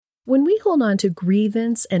When we hold on to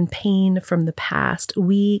grievance and pain from the past,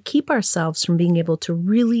 we keep ourselves from being able to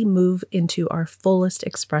really move into our fullest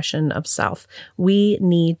expression of self. We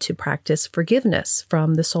need to practice forgiveness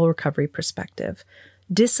from the soul recovery perspective,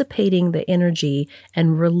 dissipating the energy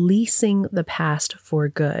and releasing the past for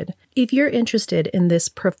good. If you're interested in this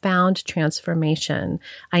profound transformation,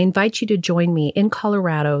 I invite you to join me in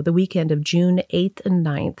Colorado the weekend of June 8th and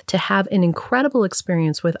 9th to have an incredible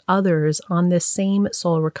experience with others on this same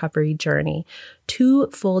soul recovery journey. 2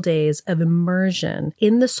 full days of immersion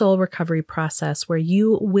in the soul recovery process where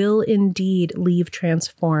you will indeed leave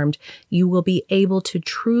transformed. You will be able to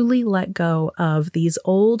truly let go of these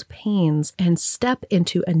old pains and step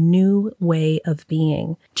into a new way of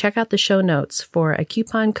being. Check out the show notes for a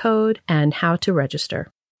coupon code and how to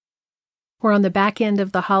register. We're on the back end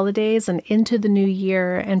of the holidays and into the new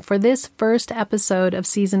year, and for this first episode of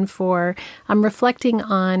season 4, I'm reflecting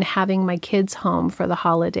on having my kids home for the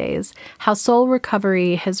holidays, how soul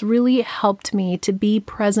recovery has really helped me to be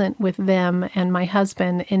present with them and my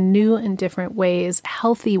husband in new and different ways,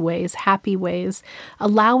 healthy ways, happy ways,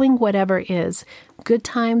 allowing whatever is, good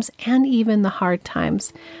times and even the hard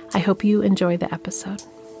times. I hope you enjoy the episode.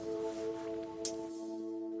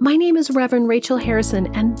 My name is Reverend Rachel Harrison,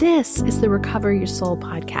 and this is the Recover Your Soul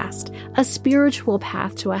podcast, a spiritual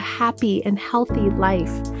path to a happy and healthy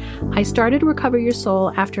life. I started Recover Your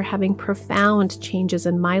Soul after having profound changes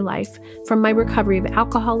in my life from my recovery of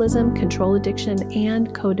alcoholism, control addiction,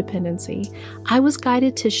 and codependency. I was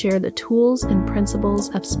guided to share the tools and principles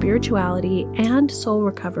of spirituality and soul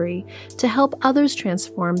recovery to help others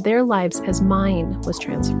transform their lives as mine was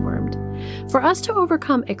transformed. For us to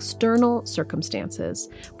overcome external circumstances,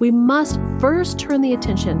 we must first turn the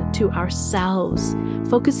attention to ourselves,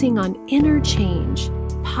 focusing on inner change.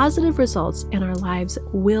 Positive results in our lives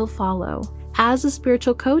will follow. As a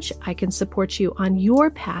spiritual coach, I can support you on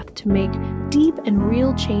your path to make deep and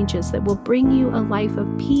real changes that will bring you a life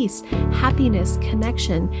of peace, happiness,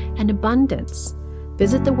 connection, and abundance.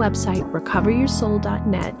 Visit the website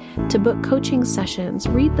recoveryoursoul.net to book coaching sessions,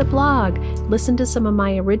 read the blog, listen to some of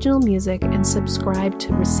my original music, and subscribe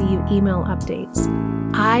to receive email updates.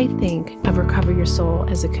 I think of Recover Your Soul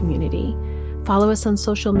as a community. Follow us on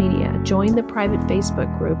social media, join the private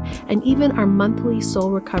Facebook group, and even our monthly soul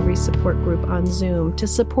recovery support group on Zoom to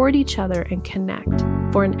support each other and connect.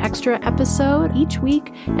 For an extra episode each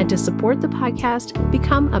week and to support the podcast,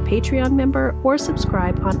 become a Patreon member or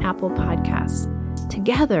subscribe on Apple Podcasts.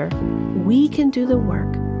 Together, we can do the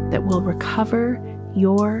work that will recover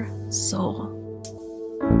your soul.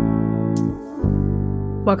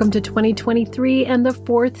 Welcome to 2023 and the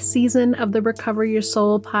 4th season of the Recover Your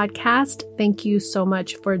Soul podcast. Thank you so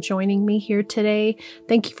much for joining me here today.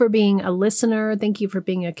 Thank you for being a listener. Thank you for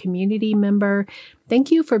being a community member.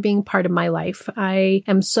 Thank you for being part of my life. I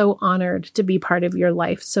am so honored to be part of your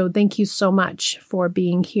life. So thank you so much for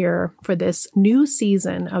being here for this new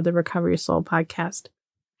season of the Recover Your Soul podcast.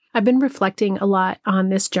 I've been reflecting a lot on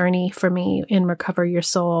this journey for me in Recover Your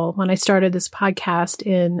Soul. When I started this podcast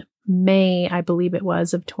in May, I believe it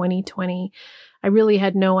was, of 2020, I really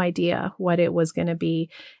had no idea what it was going to be.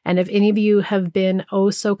 And if any of you have been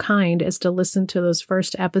so kind as to listen to those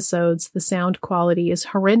first episodes, the sound quality is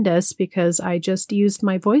horrendous because I just used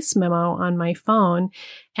my voice memo on my phone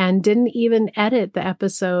and didn't even edit the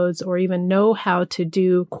episodes or even know how to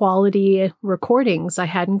do quality recordings. I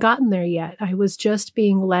hadn't gotten there yet. I was just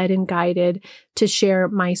being led and guided to share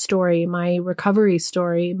my story, my recovery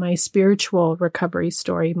story, my spiritual recovery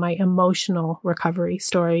story, my emotional recovery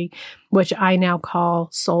story, which I now call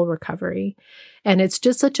soul recovery. And it's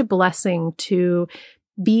just such a blessing to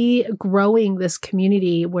be growing this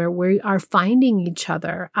community where we are finding each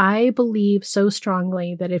other. I believe so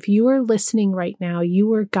strongly that if you are listening right now,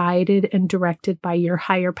 you are guided and directed by your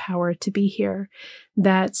higher power to be here,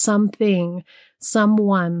 that something,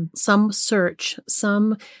 someone, some search,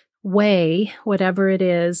 some way, whatever it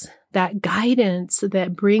is, that guidance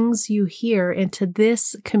that brings you here into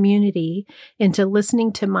this community, into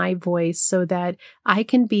listening to my voice so that I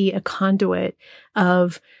can be a conduit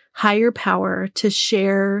of higher power to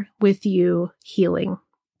share with you healing,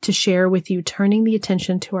 to share with you turning the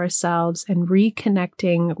attention to ourselves and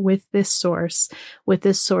reconnecting with this source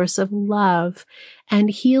of love and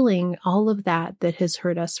healing all of that has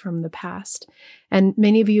hurt us from the past. And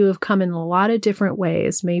many of you have come in a lot of different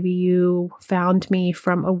ways. Maybe you found me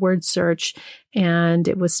from a word search and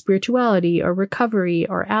it was spirituality or recovery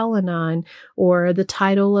or Al-Anon, or the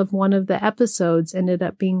title of one of the episodes ended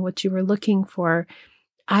up being what you were looking for.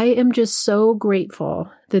 I am just so grateful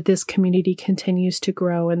that this community continues to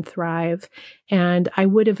grow and thrive. And I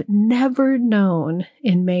would have never known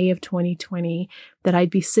in May of 2020 that I'd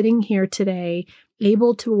be sitting here today,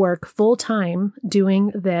 able to work full time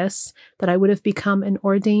doing this, that I would have become an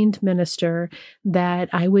ordained minister, that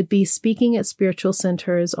I would be speaking at spiritual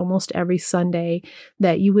centers almost every Sunday,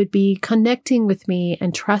 that you would be connecting with me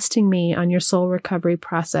and trusting me on your soul recovery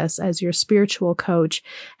process as your spiritual coach,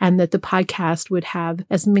 and that the podcast would have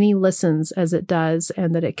as many listens as it does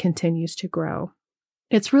and that it continues to grow.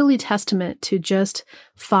 It's really testament to just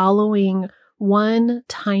following one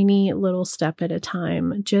tiny little step at a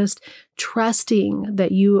time, just trusting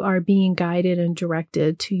that you are being guided and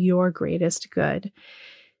directed to your greatest good.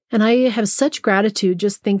 And I have such gratitude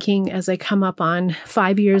just thinking as I come up on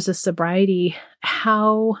 5 years of sobriety,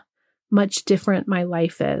 how much different my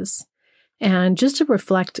life is. And just to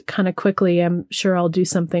reflect kind of quickly, I'm sure I'll do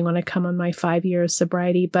something when I come on my 5 years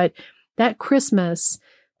sobriety, but that Christmas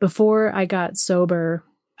before I got sober,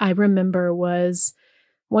 I remember was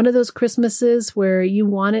one of those Christmases where you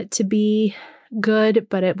want it to be good,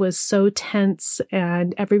 but it was so tense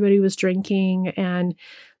and everybody was drinking and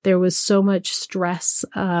there was so much stress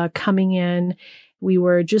coming in. We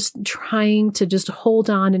were just trying to just hold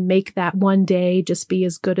on and make that one day just be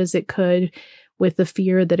as good as it could, with the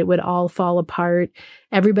fear that it would all fall apart.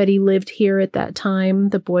 Everybody lived here at that time.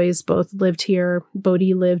 The boys both lived here.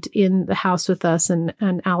 Bodhi lived in the house with us, and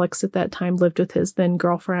Alex at that time lived with his then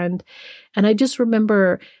girlfriend. And I just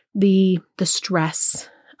remember the stress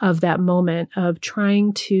of that moment of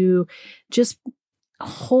trying to just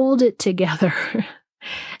hold it together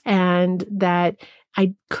and that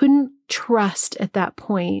I couldn't trust at that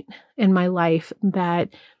point in my life that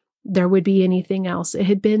there would be anything else. It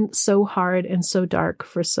had been so hard and so dark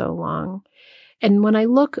for so long. And when I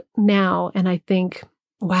look now and I think,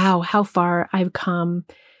 wow, how far I've come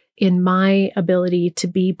in my ability to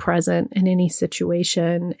be present in any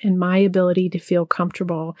situation, in my ability to feel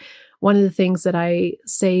comfortable, one of the things that I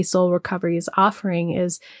say Soul Recovery is offering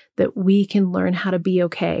is that we can learn how to be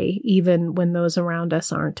okay, even when those around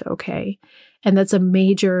us aren't okay. And that's a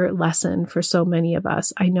major lesson for so many of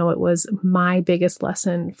us. I know it was my biggest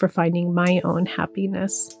lesson for finding my own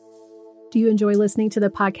happiness. Do you enjoy listening to the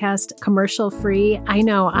podcast commercial free? I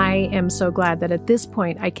know I am so glad that at this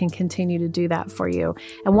point I can continue to do that for you.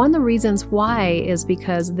 And one of the reasons why is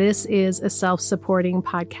because this is a self-supporting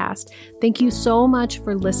podcast. Thank you so much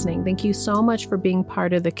for listening. Thank you so much for being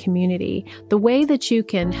part of the community. The way that you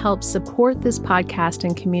can help support this podcast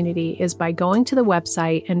and community is by going to the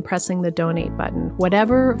website and pressing the donate button,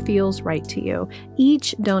 whatever feels right to you.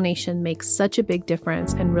 Each donation makes such a big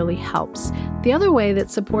difference and really helps. The other way that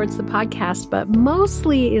supports the podcast, but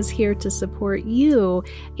mostly is here to support you,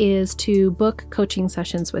 is to book coaching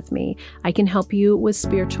sessions with me. I can help you with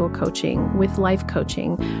spiritual coaching, with life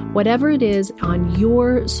coaching, whatever it is on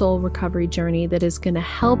your soul recovery journey that is going to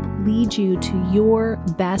help lead you to your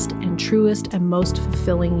best and truest and most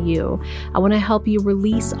fulfilling you. I want to help you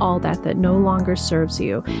release all that no longer serves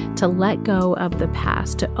you, to let go of the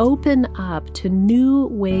past, to open up to new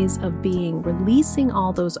ways of being, releasing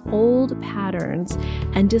all those old patterns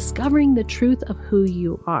and discovering the truth of who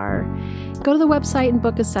you are. Go to the website and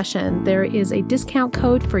book a session. There is a discount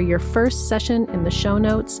code for your first session in the show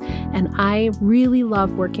notes. And I really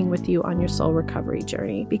love working with you on your soul recovery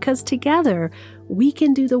journey because together we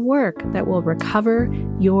can do the work that will recover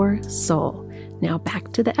your soul. Now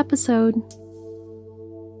back to the episode.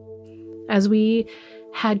 As we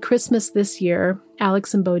had Christmas this year,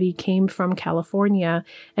 Alex and Bodhi came from California,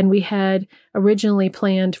 and we had originally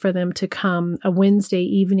planned for them to come a Wednesday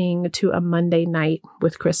evening to a Monday night,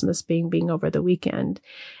 with Christmas being over the weekend.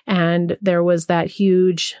 And there was that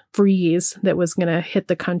huge freeze that was going to hit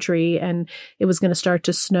the country, and it was going to start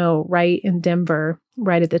to snow right in Denver,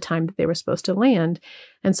 right at the time that they were supposed to land.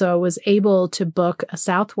 And so I was able to book a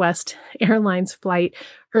Southwest Airlines flight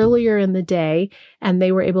earlier in the day, and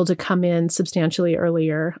they were able to come in substantially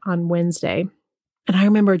earlier on Wednesday. And I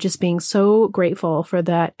remember just being so grateful for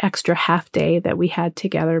that extra half day that we had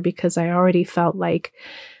together because I already felt like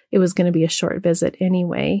it was going to be a short visit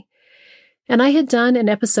anyway. And I had done an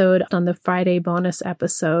episode on the Friday bonus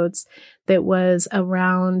episodes that was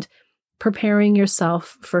around preparing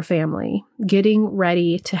yourself for family, getting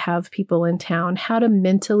ready to have people in town, how to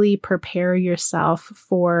mentally prepare yourself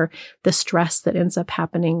for the stress that ends up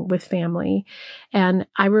happening with family. And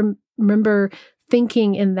I remember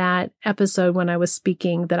thinking in that episode when I was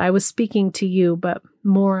speaking that I was speaking to you, but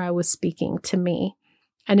more I was speaking to me.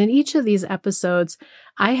 And in each of these episodes,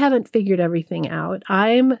 I haven't figured everything out.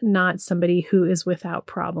 I'm not somebody who is without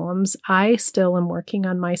problems. I still am working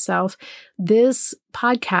on myself. This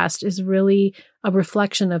podcast is really a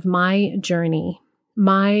reflection of my journey,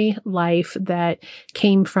 my life that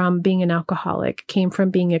came from being an alcoholic, came from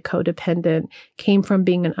being a codependent, came from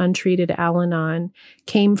being an untreated Al-Anon,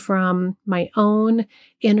 came from my own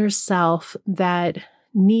inner self that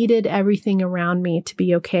needed everything around me to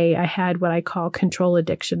be okay. I had what I call control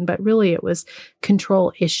addiction, but really it was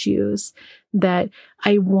control issues that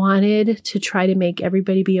I wanted to try to make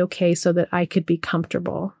everybody be okay so that I could be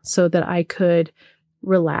comfortable, so that I could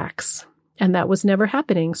relax. And that was never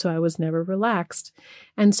happening. So I was never relaxed.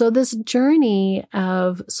 And so this journey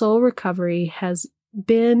of soul recovery has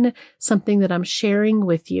been something that I'm sharing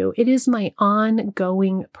with you. It is my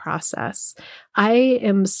ongoing process. I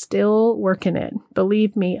am still working it.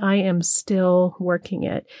 Believe me, I am still working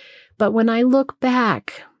it. But when I look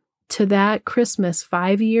back to that Christmas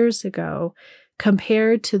 5 years ago,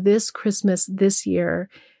 compared to this Christmas this year,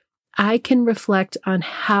 I can reflect on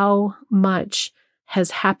how much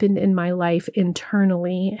has happened in my life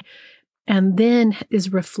internally, and then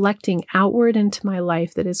is reflecting outward into my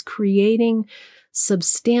life that is creating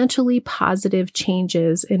substantially positive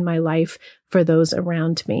changes in my life for those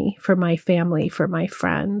around me, for my family, for my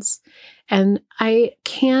friends. And I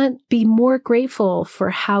can't be more grateful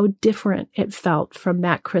for how different it felt from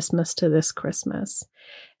that Christmas to this Christmas.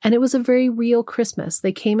 And it was a very real Christmas.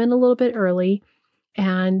 They came in a little bit early,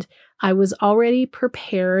 and I was already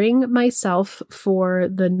preparing myself for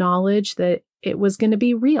the knowledge that it was going to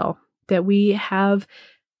be real, that we have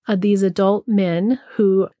these adult men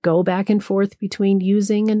who go back and forth between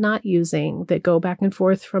using and not using, that go back and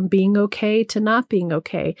forth from being okay to not being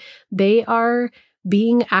okay. They are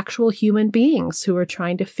being actual human beings who are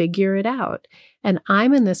trying to figure it out. And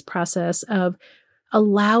I'm in this process of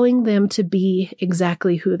allowing them to be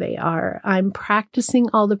exactly who they are. I'm practicing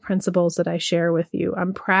all the principles that I share with you.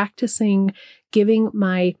 I'm practicing giving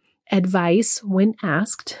my advice when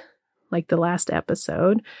asked, like the last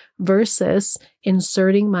episode, versus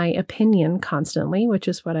inserting my opinion constantly, which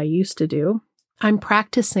is what I used to do. I'm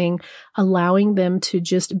practicing allowing them to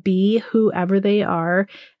just be whoever they are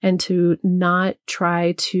and to not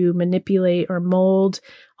try to manipulate or mold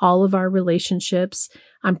all of our relationships.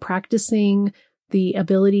 I'm practicing the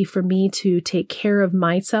ability for me to take care of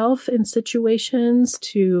myself in situations,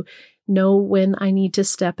 to know when I need to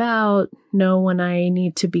step out, know when I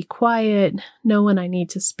need to be quiet, know when I need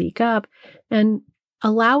to speak up, and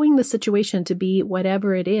allowing the situation to be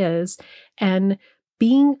whatever it is, and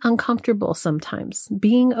being uncomfortable sometimes,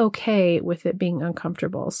 being okay with it being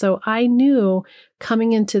uncomfortable. So I knew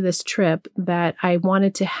coming into this trip that I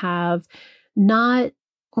wanted to have not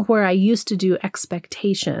where I used to do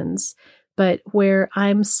expectations, but where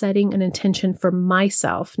I'm setting an intention for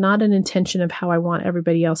myself, not an intention of how I want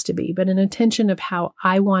everybody else to be, but an intention of how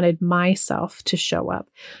I wanted myself to show up.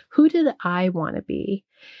 Who did I want to be?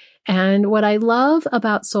 And what I love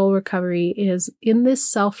about soul recovery is in this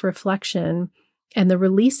self-reflection and the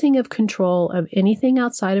releasing of control of anything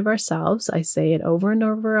outside of ourselves. I say it over and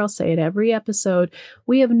over. I'll say it every episode.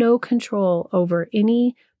 We have no control over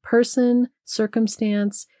any person,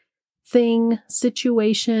 circumstance, thing,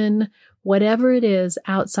 situation, whatever it is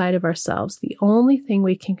outside of ourselves. The only thing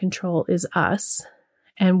we can control is us.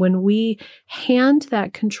 And when we hand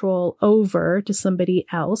that control over to somebody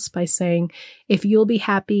else by saying, if you'll be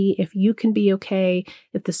happy, if you can be okay,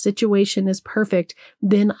 if the situation is perfect,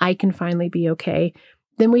 then I can finally be okay,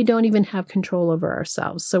 then we don't even have control over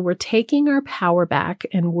ourselves. So we're taking our power back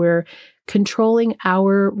and we're controlling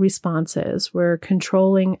our responses. We're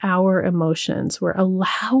controlling our emotions. We're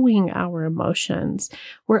allowing our emotions.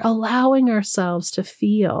 We're allowing ourselves to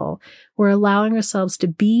feel. We're allowing ourselves to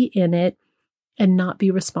be in it and not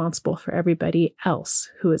be responsible for everybody else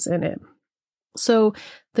who is in it. So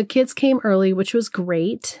the kids came early, which was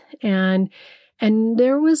great. And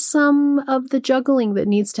there was some of the juggling that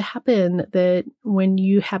needs to happen, that when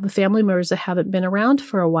you have family members that haven't been around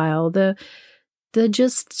for a while, the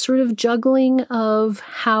just sort of juggling of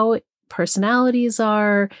how personalities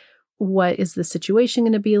are, what is the situation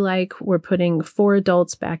going to be like? We're putting 4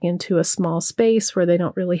 adults back into a small space where they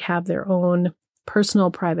don't really have their own personal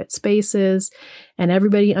private spaces, and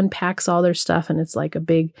everybody unpacks all their stuff, and it's like a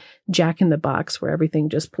big Jack in the Box where everything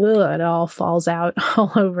just, it all falls out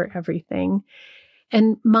all over everything.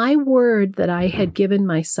 And my word that I had given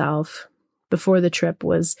myself before the trip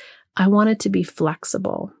was, I wanted to be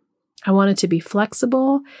flexible. I wanted to be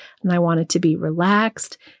flexible, and I wanted to be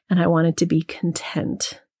relaxed, and I wanted to be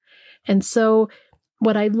content. And so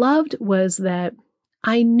what I loved was that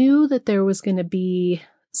I knew that there was going to be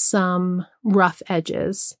some rough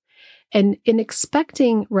edges. And in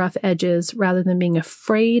expecting rough edges rather than being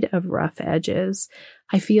afraid of rough edges,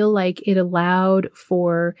 I feel like it allowed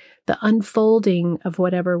for the unfolding of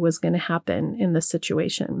whatever was going to happen in the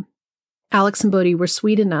situation. Alex and Bodhi were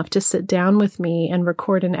sweet enough to sit down with me and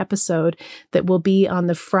record an episode that will be on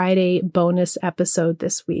the Friday bonus episode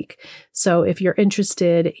this week. So if you're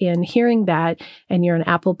interested in hearing that and you're an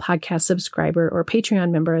Apple Podcast subscriber or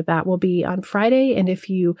Patreon member, that will be on Friday. And if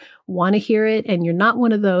you want to hear it and you're not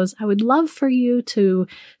one of those, I would love for you to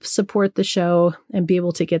support the show and be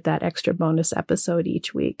able to get that extra bonus episode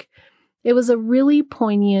each week. It was a really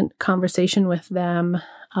poignant conversation with them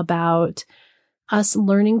about us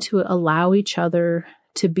learning to allow each other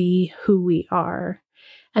to be who we are.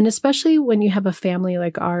 And especially when you have a family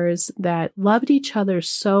like ours that loved each other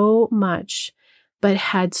so much, but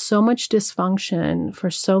had so much dysfunction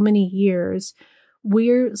for so many years,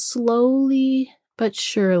 we're slowly but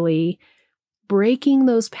surely breaking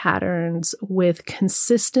those patterns with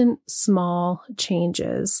consistent small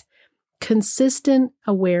changes, consistent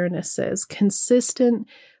awarenesses, consistent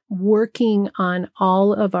working on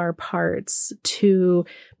all of our parts to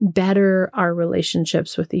better our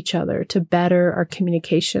relationships with each other, to better our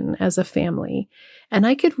communication as a family. And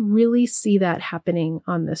I could really see that happening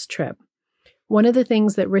on this trip. One of the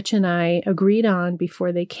things that Rich and I agreed on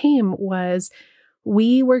before they came was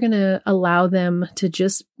we were going to allow them to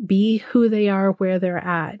just be who they are, where they're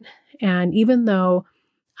at. And even though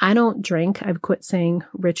I don't drink, I've quit saying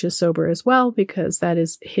Rich is sober as well, because that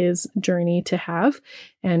is his journey to have.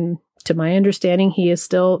 And to my understanding, he is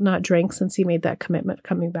still not drank since he made that commitment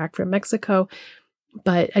coming back from Mexico.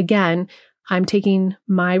 But again, I'm taking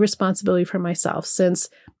my responsibility for myself, since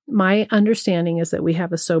my understanding is that we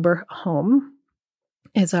have a sober home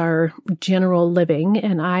as our general living,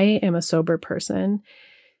 and I am a sober person.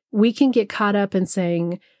 We can get caught up in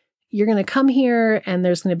saying, you're going to come here and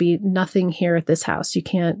there's going to be nothing here at this house. You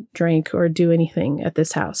can't drink or do anything at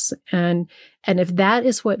this house. And if that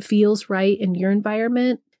is what feels right in your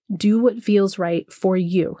environment, do what feels right for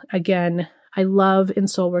you. Again, I love in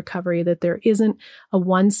soul recovery that there isn't a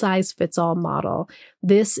one-size-fits-all model.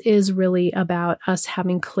 This is really about us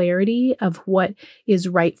having clarity of what is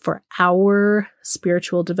right for our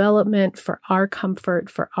spiritual development, for our comfort,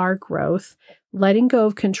 for our growth, letting go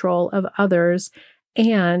of control of others,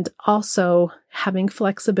 and also having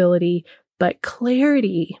flexibility, but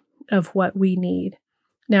clarity of what we need.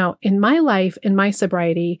 Now, in my life, in my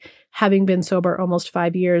sobriety, having been sober almost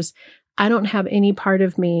 5 years, I don't have any part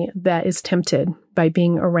of me that is tempted by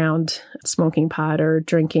being around smoking pot or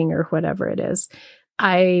drinking or whatever it is.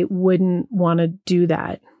 I wouldn't want to do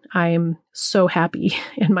that. I am so happy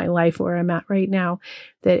in my life where I'm at right now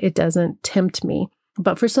that it doesn't tempt me.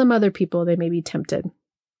 But for some other people, they may be tempted.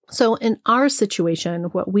 So in our situation,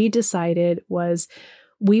 what we decided was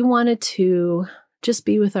we wanted to just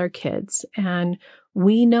be with our kids. And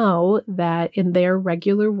we know that in their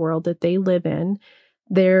regular world that they live in,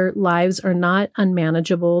 their lives are not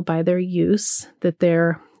unmanageable by their use, that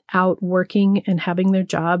they're out working and having their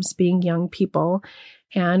jobs, being young people.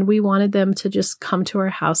 And we wanted them to just come to our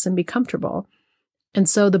house and be comfortable. And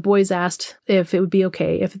so the boys asked if it would be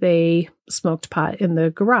okay if they smoked pot in the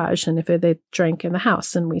garage and if they drank in the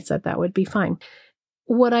house. And we said that would be fine.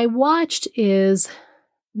 What I watched is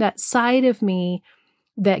that side of me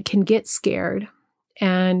that can get scared.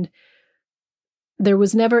 And there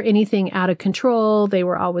was never anything out of control. They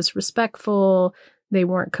were always respectful. They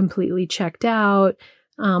weren't completely checked out.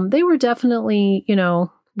 They were definitely,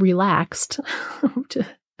 relaxed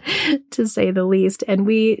to say the least. And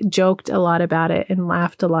we joked a lot about it and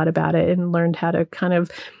laughed a lot about it and learned how to kind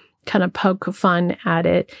of poke fun at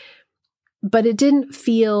it. But it didn't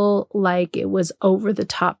feel like it was over the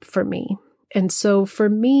top for me. And so for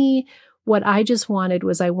me, what I just wanted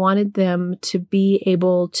was I wanted them to be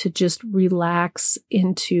able to just relax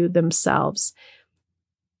into themselves.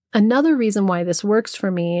 Another reason why this works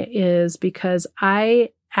for me is because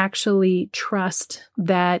I actually trust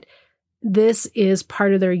that this is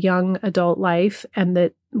part of their young adult life and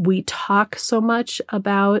that we talk so much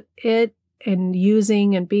about it and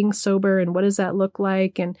using and being sober and what does that look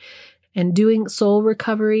like and doing soul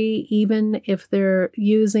recovery, even if they're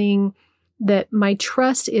using, that my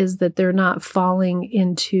trust is that they're not falling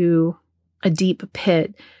into a deep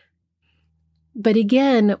pit. But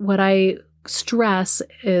again, what I stress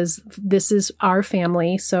is this is our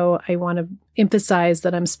family. So I want to emphasize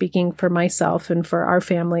that I'm speaking for myself and for our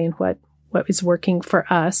family and what is working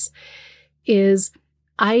for us is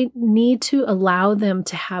I need to allow them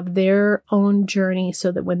to have their own journey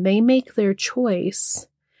so that when they make their choice,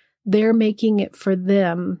 they're making it for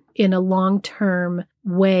them in a long-term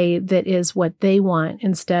way that is what they want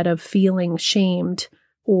instead of feeling shamed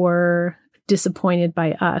or disappointed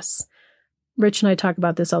by us. Rich and I talk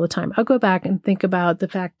about this all the time. I'll go back and think about the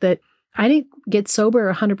fact that I didn't get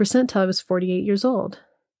sober 100% till I was 48 years old.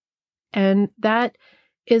 And that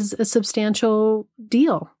is a substantial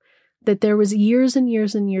deal, that there was years and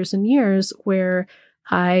years and years and years where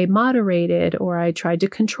I moderated or I tried to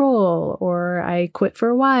control or I quit for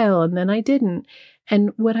a while and then I didn't.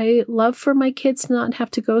 And would I love for my kids to not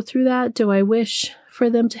have to go through that? Do I wish for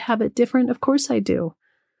them to have it different? Of course I do.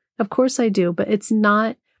 Of course I do. But it's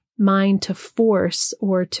not mine to force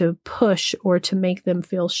or to push or to make them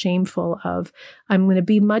feel shameful of. I'm going to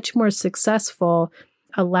be much more successful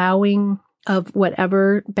allowing of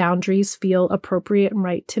whatever boundaries feel appropriate and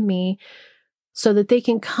right to me so that they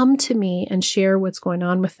can come to me and share what's going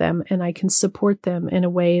on with them and I can support them in a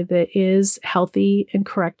way that is healthy and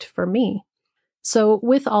correct for me. So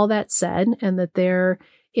with all that said, and that they're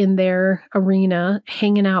in their arena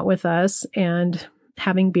hanging out with us and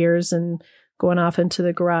having beers and going off into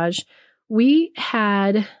the garage, we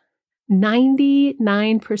had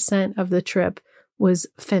 99% of the trip was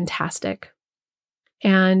fantastic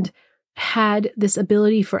and had this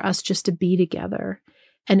ability for us just to be together.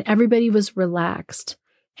 And everybody was relaxed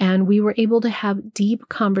and we were able to have deep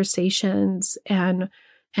conversations and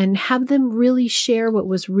have them really share what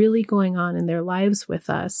was really going on in their lives with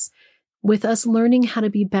us learning how to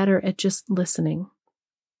be better at just listening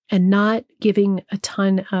and not giving a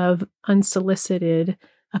ton of unsolicited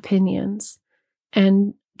opinions,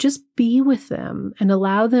 and just be with them and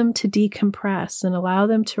allow them to decompress and allow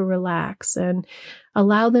them to relax and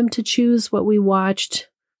allow them to choose what we watched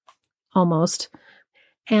almost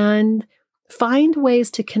and find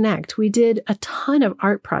ways to connect. We did a ton of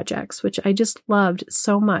art projects, which I just loved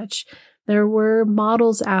so much. There were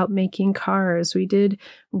models out making cars. We did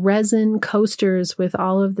resin coasters with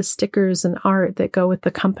all of the stickers and art that go with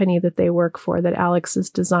the company that they work for, that Alex has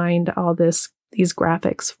designed all these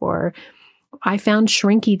graphics for. I found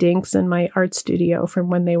Shrinky Dinks in my art studio from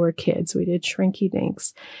when they were kids. We did Shrinky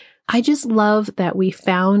Dinks. I just love that we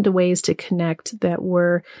found ways to connect that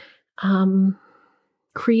were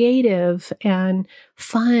creative and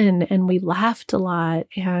fun, and we laughed a lot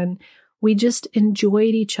and we just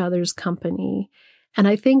enjoyed each other's company. And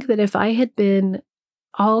I think that if I had been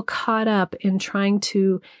all caught up in trying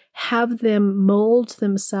to have them mold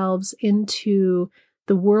themselves into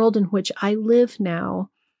the world in which I live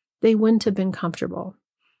now, they wouldn't have been comfortable.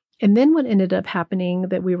 And then what ended up happening,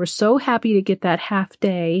 that we were so happy to get that half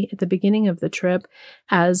day at the beginning of the trip,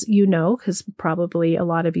 as you know, because probably a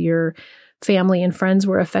lot of your family and friends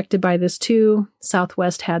were affected by this too.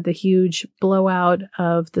 Southwest had the huge blowout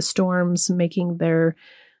of the storms, making their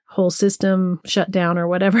whole system shut down or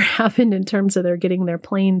whatever happened in terms of their getting their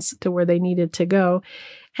planes to where they needed to go.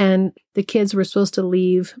 And the kids were supposed to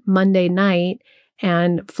leave Monday night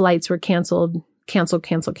and flights were canceled.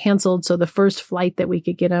 So the first flight that we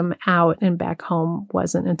could get them out and back home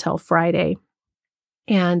wasn't until Friday.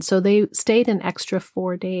 And so they stayed an extra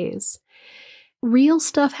 4 days. Real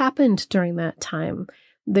stuff happened during that time.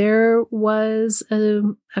 There was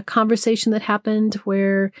a conversation that happened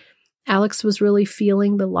where Alex was really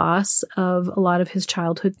feeling the loss of a lot of his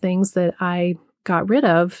childhood things that I got rid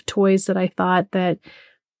of, toys that I thought that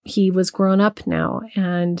he was grown up now,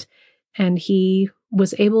 and he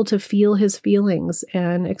was able to feel his feelings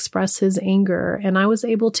and express his anger. And I was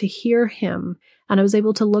able to hear him, and I was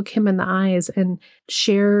able to look him in the eyes and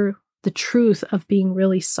share the truth of being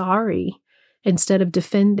really sorry instead of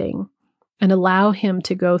defending, and allow him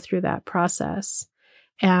to go through that process.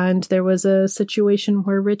 And there was a situation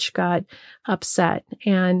where Rich got upset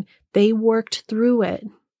and they worked through it.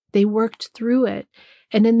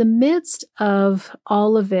 And in the midst of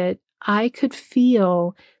all of it, I could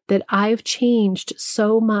feel that I've changed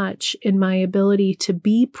so much in my ability to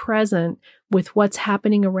be present with what's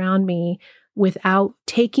happening around me without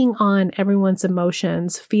taking on everyone's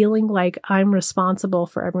emotions, feeling like I'm responsible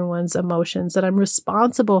for everyone's emotions, that I'm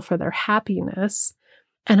responsible for their happiness.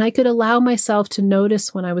 And I could allow myself to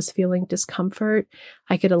notice when I was feeling discomfort.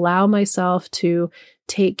 I could allow myself to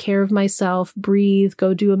take care of myself, breathe,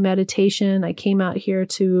 go do a meditation. I came out here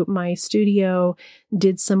to my studio,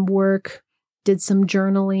 did some work, did some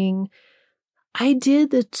journaling. I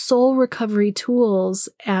did the soul recovery tools,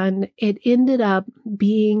 and it ended up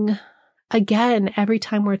being, again, every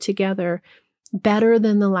time we're together, better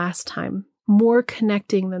than the last time, more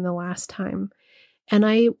connecting than the last time. And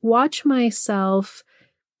I watch myself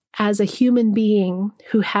as a human being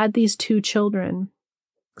who had these 2 children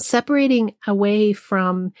separating away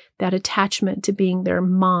from that attachment to being their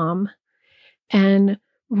mom and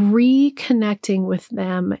reconnecting with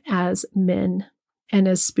them as men and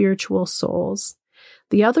as spiritual souls.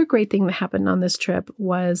 The other great thing that happened on this trip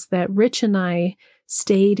was that Rich and I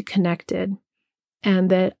stayed connected, and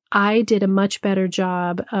that I did a much better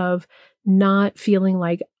job of not feeling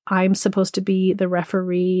like I'm supposed to be the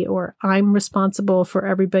referee or I'm responsible for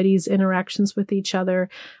everybody's interactions with each other.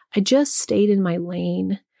 I just stayed in my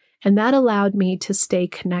lane, and that allowed me to stay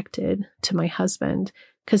connected to my husband,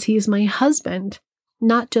 because he's my husband,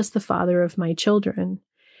 not just the father of my children.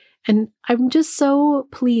 And I'm just so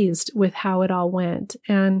pleased with how it all went.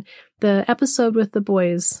 And the episode with the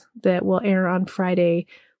boys that will air on Friday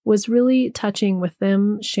was really touching, with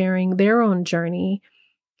them sharing their own journey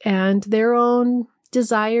and their own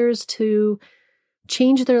desires to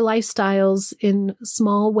change their lifestyles in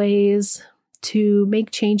small ways, to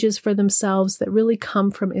make changes for themselves that really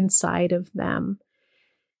come from inside of them.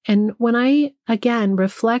 And when I, again,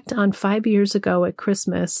 reflect on 5 years ago at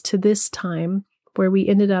Christmas to this time, where we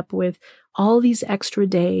ended up with all these extra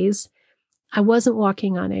days, I wasn't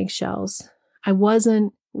walking on eggshells. I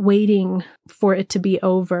wasn't waiting for it to be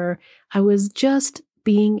over. I was just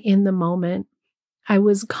being in the moment. I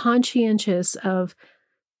was conscientious of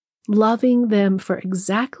loving them for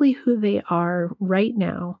exactly who they are right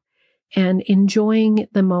now and enjoying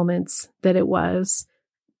the moments that it was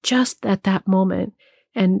just at that moment,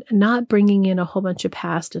 and not bringing in a whole bunch of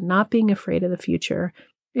past and not being afraid of the future.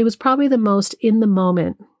 It was probably the most in the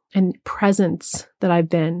moment and presence that I've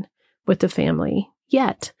been with the family.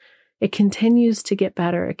 Yet it continues to get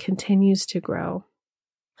better. It continues to grow.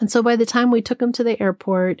 And so by the time we took them to the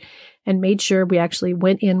airport and made sure we actually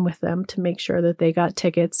went in with them to make sure that they got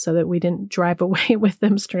tickets so that we didn't drive away with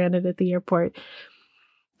them stranded at the airport,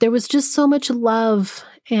 there was just so much love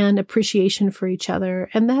and appreciation for each other.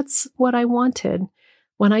 And that's what I wanted.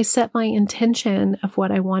 When I set my intention of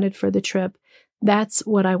what I wanted for the trip, that's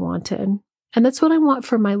what I wanted. And that's what I want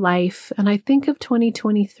for my life. And I think of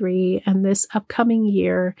 2023 and this upcoming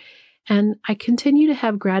year, and I continue to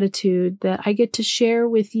have gratitude that I get to share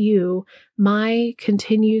with you my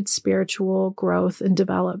continued spiritual growth and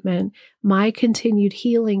development, my continued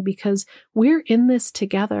healing, because we're in this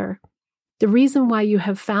together. The reason why you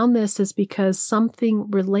have found this is because something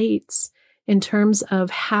relates in terms of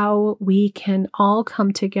how we can all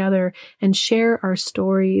come together and share our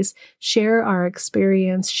stories, share our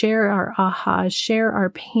experience, share our ahas, share our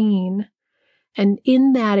pain. And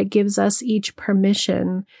in that, it gives us each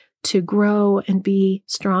permission to grow and be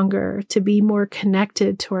stronger, to be more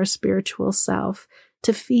connected to our spiritual self,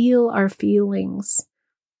 to feel our feelings,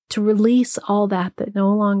 to release all that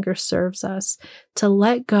no longer serves us, to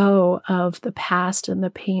let go of the past and the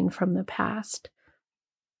pain from the past.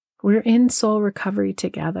 We're in soul recovery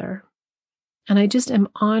together. And I just am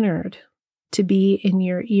honored to be in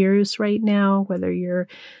your ears right now, whether you're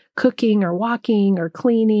cooking or walking or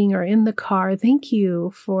cleaning or in the car. Thank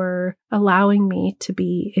you for allowing me to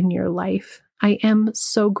be in your life. I am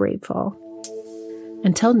so grateful.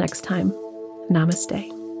 Until next time,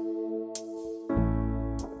 namaste.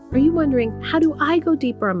 Are you wondering, how do I go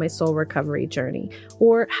deeper on my soul recovery journey?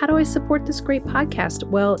 Or how do I support this great podcast?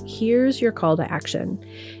 Well, here's your call to action.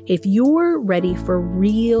 If you're ready for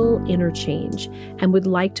real inner change and would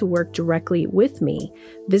like to work directly with me,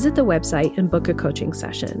 visit the website and book a coaching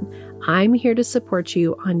session. I'm here to support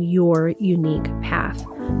you on your unique path.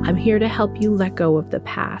 I'm here to help you let go of the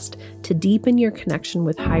past, to deepen your connection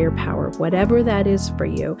with higher power, whatever that is for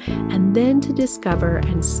you, and then to discover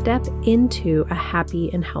and step into a happy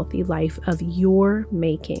and healthy life of your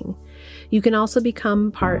making. You can also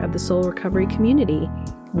become part of the Soul Recovery community.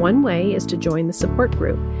 One way is to join the support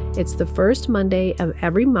group. It's the first Monday of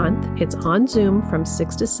every month. It's on Zoom from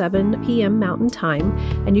 6 to 7 p.m. Mountain Time,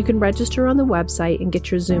 and you can register on the website and get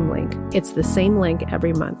your Zoom link. It's the same link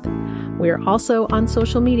every month. We're also on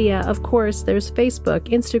social media. Of course, there's Facebook,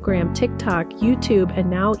 Instagram, TikTok, YouTube, and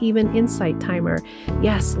now even Insight Timer.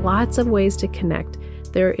 Yes, lots of ways to connect.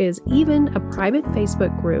 There is even a private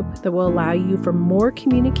Facebook group that will allow you for more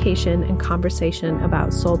communication and conversation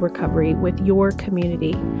about soul recovery with your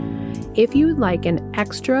community. If you'd like an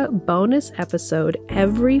extra bonus episode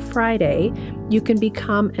every Friday, you can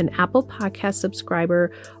become an Apple Podcast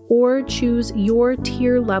subscriber or choose your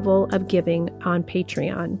tier level of giving on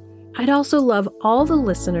Patreon. I'd also love all the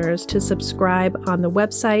listeners to subscribe on the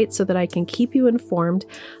website so that I can keep you informed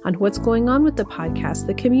on what's going on with the podcast,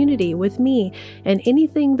 the community, with me, and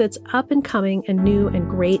anything that's up and coming and new and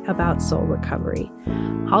great about soul recovery.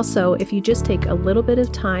 Also, if you just take a little bit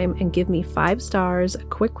of time and give me 5 stars, a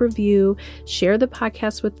quick review, share the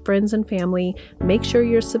podcast with friends and family, make sure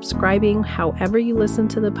you're subscribing however you listen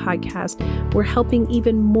to the podcast, we're helping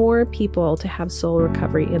even more people to have soul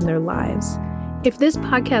recovery in their lives. If this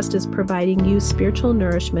podcast is providing you spiritual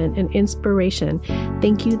nourishment and inspiration,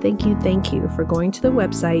 thank you for going to the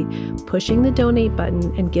website, pushing the donate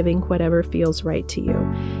button, and giving whatever feels right to you.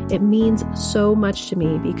 It means so much to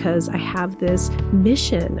me because I have this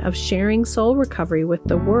mission of sharing soul recovery with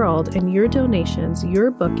the world, and your donations, your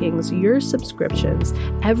bookings, your subscriptions,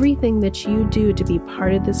 everything that you do to be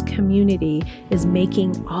part of this community is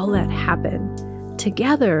making all that happen.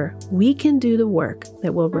 Together, we can do the work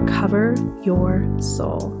that will recover your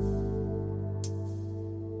soul.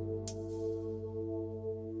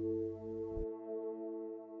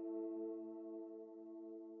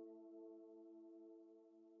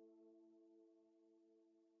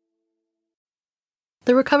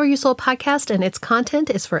 The Recover Your Soul podcast and its content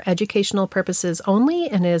is for educational purposes only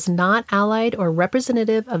and is not allied or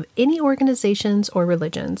representative of any organizations or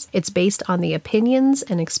religions. It's based on the opinions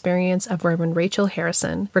and experience of Reverend Rachel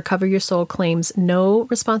Harrison. Recover Your Soul claims no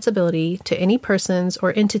responsibility to any persons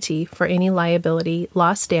or entity for any liability,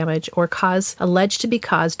 loss, damage, or cause alleged to be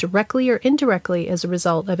caused directly or indirectly as a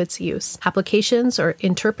result of its use. Applications or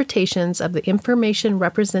interpretations of the information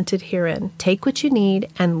represented herein. Take what you need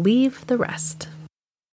and leave the rest.